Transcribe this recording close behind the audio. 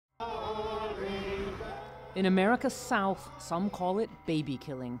In America's South, some call it baby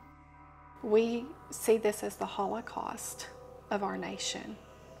killing. We see this as the Holocaust of our nation.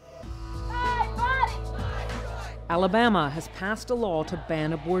 Alabama has passed a law to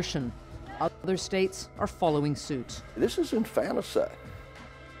ban abortion. Other states are following suit. This is infanticide.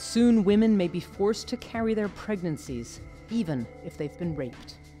 Soon, women may be forced to carry their pregnancies, even if they've been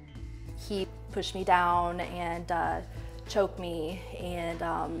raped. He pushed me down and choked me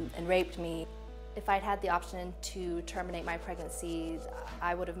and raped me. If I'd had the option to terminate my pregnancy,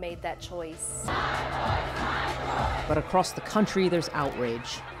 I would have made that choice. But across the country, there's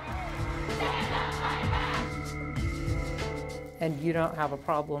outrage. And you don't have a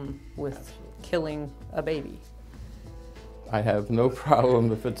problem with killing a baby? I have no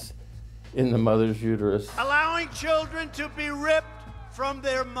problem if it's in the mother's uterus. Allowing children to be ripped from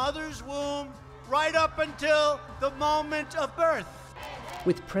their mother's womb right up until the moment of birth.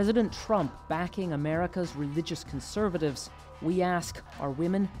 With President Trump backing America's religious conservatives, we ask, are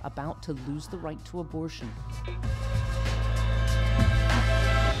women about to lose the right to abortion?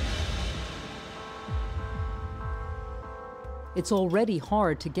 It's already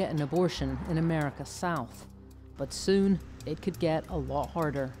hard to get an abortion in America's South, but soon it could get a lot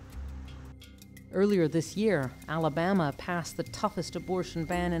harder. Earlier this year, Alabama passed the toughest abortion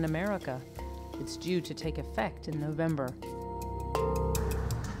ban in America. It's due to take effect in November.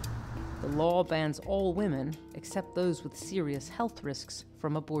 The law bans all women, except those with serious health risks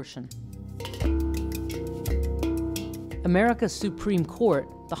from abortion. America's Supreme Court,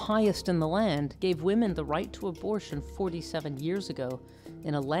 the highest in the land, gave women the right to abortion 47 years ago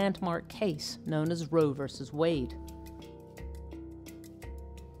in a landmark case known as Roe v. Wade.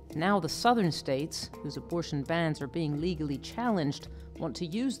 Now the southern states, whose abortion bans are being legally challenged, want to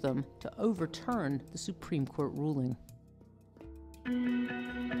use them to overturn the Supreme Court ruling.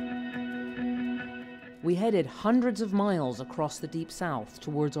 We headed hundreds of miles across the Deep South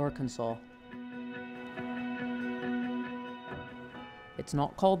towards Arkansas. It's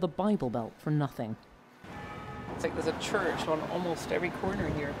not called the Bible Belt for nothing. It's like there's a church on almost every corner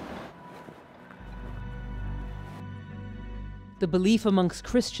here. The belief amongst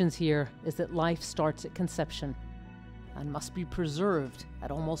Christians here is that life starts at conception and must be preserved at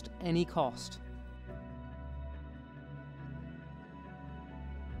almost any cost.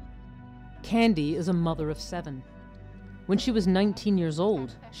 Kandi is a mother of 7. When she was 19 years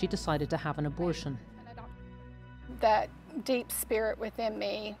old, she decided to have an abortion. That deep spirit within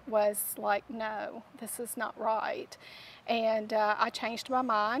me was like, no, this is not right. And I changed my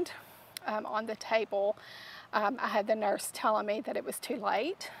mind on the table. I had the nurse telling me that it was too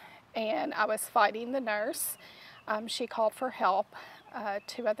late, and I was fighting the nurse. She called for help.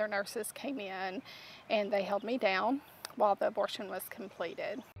 2 other nurses came in, and they held me down while the abortion was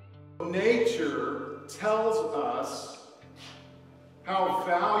completed. Nature tells us how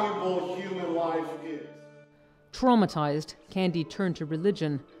valuable human life is. Traumatized, Kandi turned to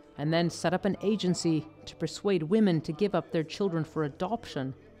religion and then set up an agency to persuade women to give up their children for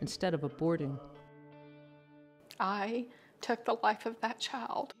adoption instead of aborting. I took the life of that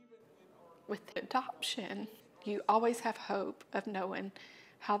child. With adoption, you always have hope of knowing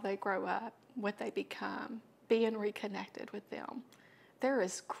how they grow up, what they become, being reconnected with them. There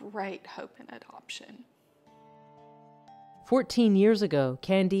is great hope in adoption. 14 years ago,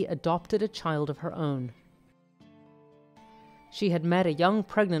 Kandi adopted a child of her own. She had met a young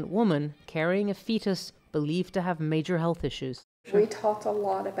pregnant woman carrying a fetus believed to have major health issues. We talked a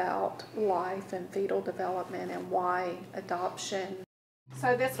lot about life and fetal development and why adoption.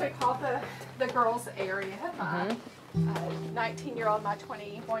 So this we call the girls area. My 19-year-old, my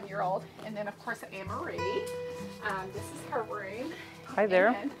 21-year-old, and then of course Anne-Marie. This is her room. Hi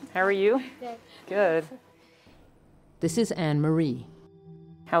there. How are you? Good. Good. This is Anne-Marie.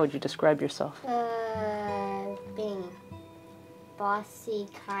 How would you describe yourself? Being bossy,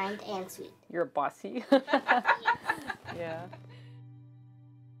 kind, and sweet. You're bossy. Yeah.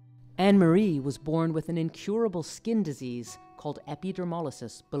 Anne-Marie was born with an incurable skin disease called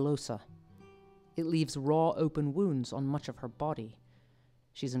epidermolysis bullosa. It leaves raw open wounds on much of her body.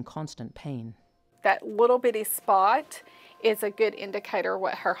 She's in constant pain. That little bitty spot is a good indicator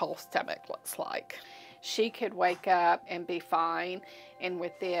what her whole stomach looks like. She could wake up and be fine, and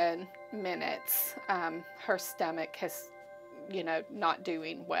within minutes, her stomach has, not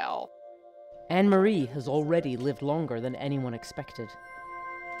doing well. Anne-Marie has already lived longer than anyone expected.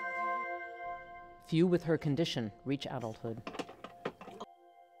 Few with her condition reach adulthood.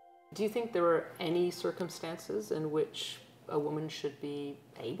 Do you think there are any circumstances in which a woman should be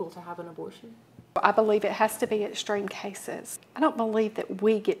able to have an abortion? I believe it has to be extreme cases. I don't believe that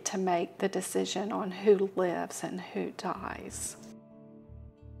we get to make the decision on who lives and who dies.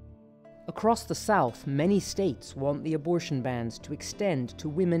 Across the South, many states want the abortion bans to extend to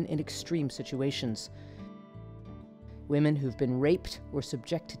women in extreme situations. Women who've been raped or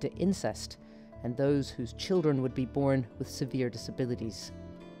subjected to incest, and those whose children would be born with severe disabilities.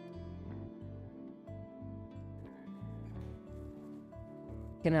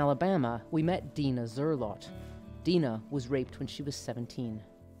 In Alabama, we met Dina Zerlot. Dina was raped when she was 17.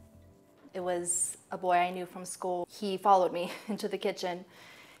 It was a boy I knew from school. He followed me into the kitchen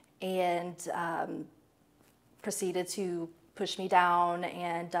and proceeded to push me down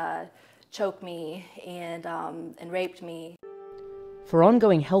and choke me and raped me. For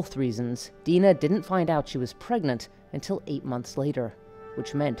ongoing health reasons, Dina didn't find out she was pregnant until 8 months later,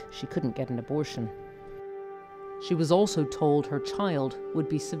 which meant she couldn't get an abortion. She was also told her child would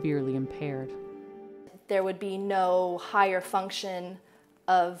be severely impaired. There would be no higher function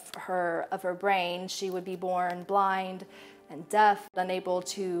of her brain. She would be born blind and deaf, unable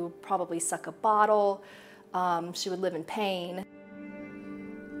to probably suck a bottle. She would live in pain.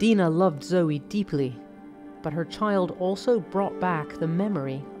 Dina loved Zoe deeply, but her child also brought back the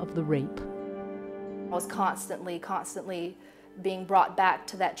memory of the rape. I was constantly being brought back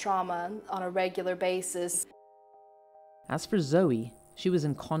to that trauma on a regular basis. As for Zoe, she was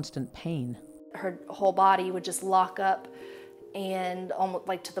in constant pain. Her whole body would just lock up, and almost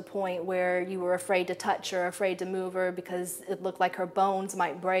like to the point where you were afraid to touch her, afraid to move her because it looked like her bones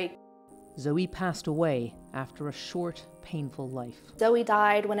might break. Zoe passed away after a short, painful life. Zoe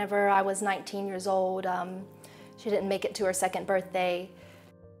died whenever I was 19 years old. She didn't make it to her second birthday.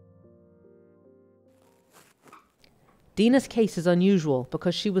 Dina's case is unusual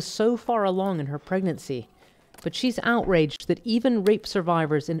because she was so far along in her pregnancy, but she's outraged that even rape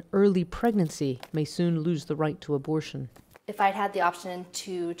survivors in early pregnancy may soon lose the right to abortion. If I'd had the option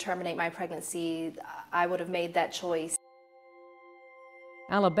to terminate my pregnancy, I would have made that choice.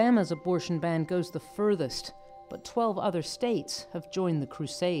 Alabama's abortion ban goes the furthest, but 12 other states have joined the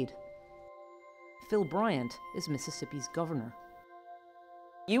crusade. Phil Bryant is Mississippi's governor.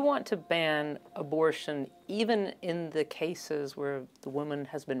 You want to ban abortion even in the cases where the woman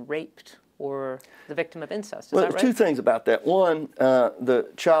has been raped or the victim of incest, is that right? Two things about that. One,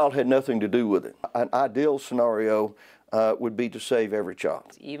 the child had nothing to do with it. An ideal scenario would be to save every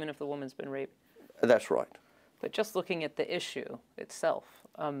child. Even if the woman's been raped? That's right. But just looking at the issue itself,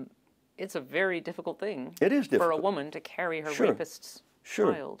 it's a very difficult thing it is difficult. For a woman to carry her rapist's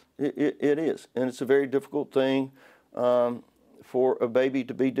child. It is, and it's a very difficult thing for a baby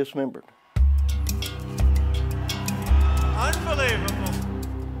to be dismembered. Unbelievable.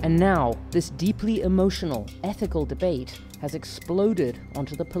 And now, this deeply emotional, ethical debate has exploded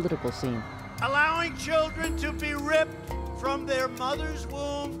onto the political scene. Allowing children to be ripped from their mother's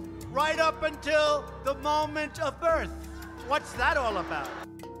womb right up until the moment of birth. What's that all about?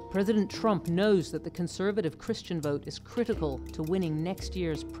 President Trump knows that the conservative Christian vote is critical to winning next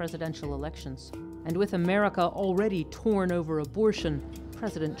year's presidential elections. And with America already torn over abortion,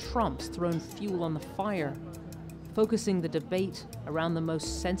 President Trump's thrown fuel on the fire, focusing the debate around the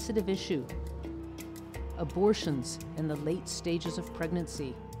most sensitive issue: abortions in the late stages of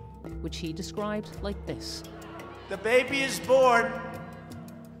pregnancy, which he described like this. The baby is born,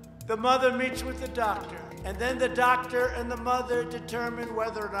 the mother meets with the doctor, and then the doctor and the mother determine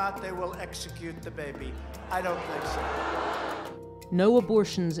whether or not they will execute the baby. I don't think so. No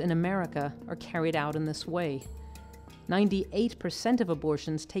abortions in America are carried out in this way. 98% of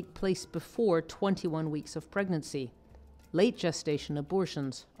abortions take place before 21 weeks of pregnancy. Late gestation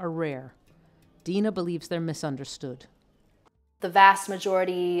abortions are rare. Dina believes they're misunderstood. The vast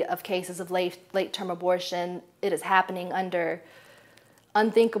majority of cases of late-term abortion, it is happening under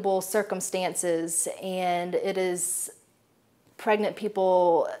unthinkable circumstances, and it is pregnant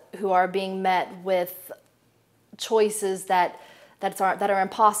people who are being met with choices that are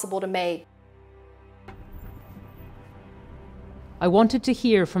impossible to make. I wanted to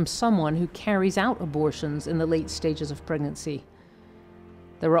hear from someone who carries out abortions in the late stages of pregnancy.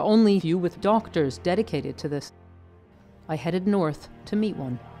 There are only few with doctors dedicated to this. I headed north to meet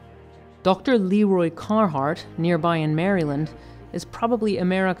one. Dr. Leroy Carhart, nearby in Maryland, is probably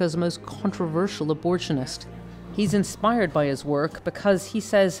America's most controversial abortionist. He's inspired by his work because he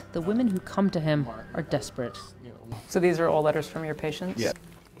says the women who come to him are desperate. So these are all letters from your patients? Yeah.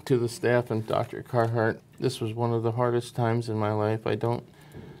 To the staff and Dr. Carhart, this was one of the hardest times in my life. I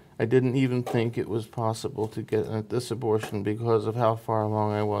didn't even think it was possible to get this abortion because of how far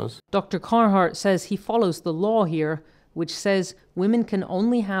along I was. Dr. Carhart says he follows the law here, which says women can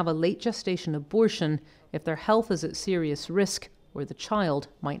only have a late gestation abortion if their health is at serious risk or the child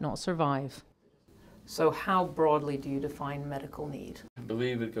might not survive. So how broadly do you define medical need? I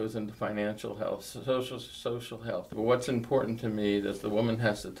believe it goes into financial health, social health. But what's important to me is the woman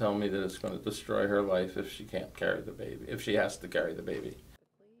has to tell me that it's going to destroy her life if she can't carry the baby, if she has to carry the baby.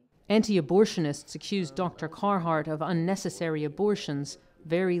 Anti-abortionists accuse Dr. Carhart of unnecessary abortions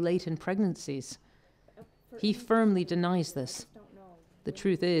very late in pregnancies. He firmly denies this. The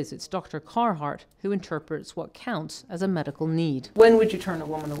truth is, it's Dr. Carhart who interprets what counts as a medical need. When would you turn a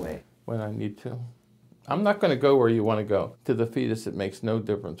woman away? When I need to. I'm not going to go where you want to go. To the fetus, it makes no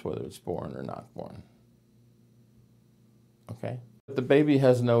difference whether it's born or not born. Okay? But the baby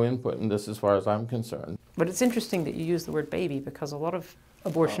has no input in this as far as I'm concerned. But it's interesting that you use the word baby, because a lot of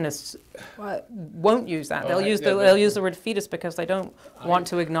abortionists won't use that. They'll use the word fetus because they don't want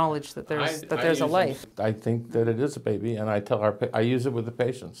to acknowledge that there's a life. I think that it is a baby, and I use it with the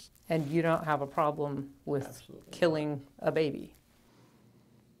patients. And you don't have a problem with killing a baby?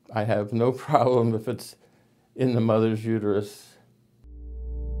 I have no problem if it's in the mother's uterus.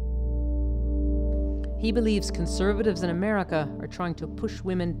 He believes conservatives in America are trying to push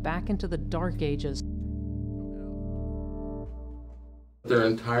women back into the dark ages. Their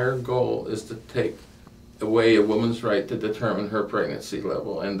entire goal is to take away a woman's right to determine her pregnancy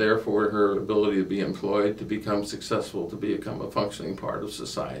level, and therefore her ability to be employed, to become successful, to become a functioning part of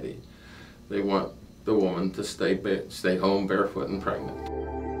society. They want the woman to stay home barefoot and pregnant.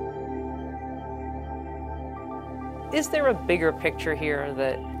 Is there a bigger picture here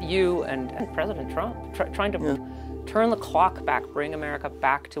that you and President Trump trying to turn the clock back, bring America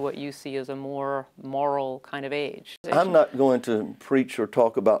back to what you see as a more moral kind of age? I'm not going to preach or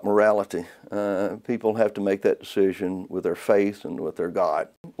talk about morality. People have to make that decision with their faith and with their God.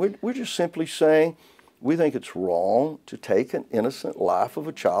 We're just simply saying we think it's wrong to take an innocent life of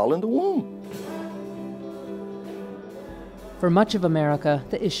a child in the womb. For much of America,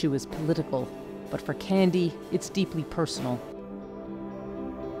 the issue is political. But for Kandi, it's deeply personal.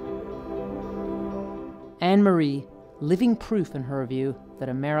 Anne-Marie, living proof in her view that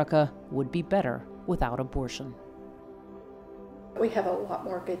America would be better without abortion. We have a lot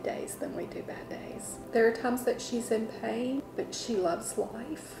more good days than we do bad days. There are times that she's in pain, but she loves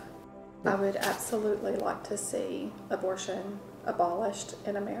life. I would absolutely like to see abortion abolished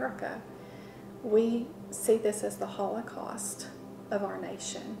in America. We see this as the Holocaust of our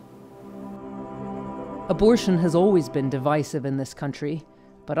nation. Abortion has always been divisive in this country,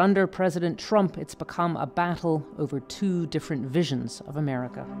 but under President Trump, it's become a battle over two different visions of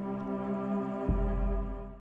America.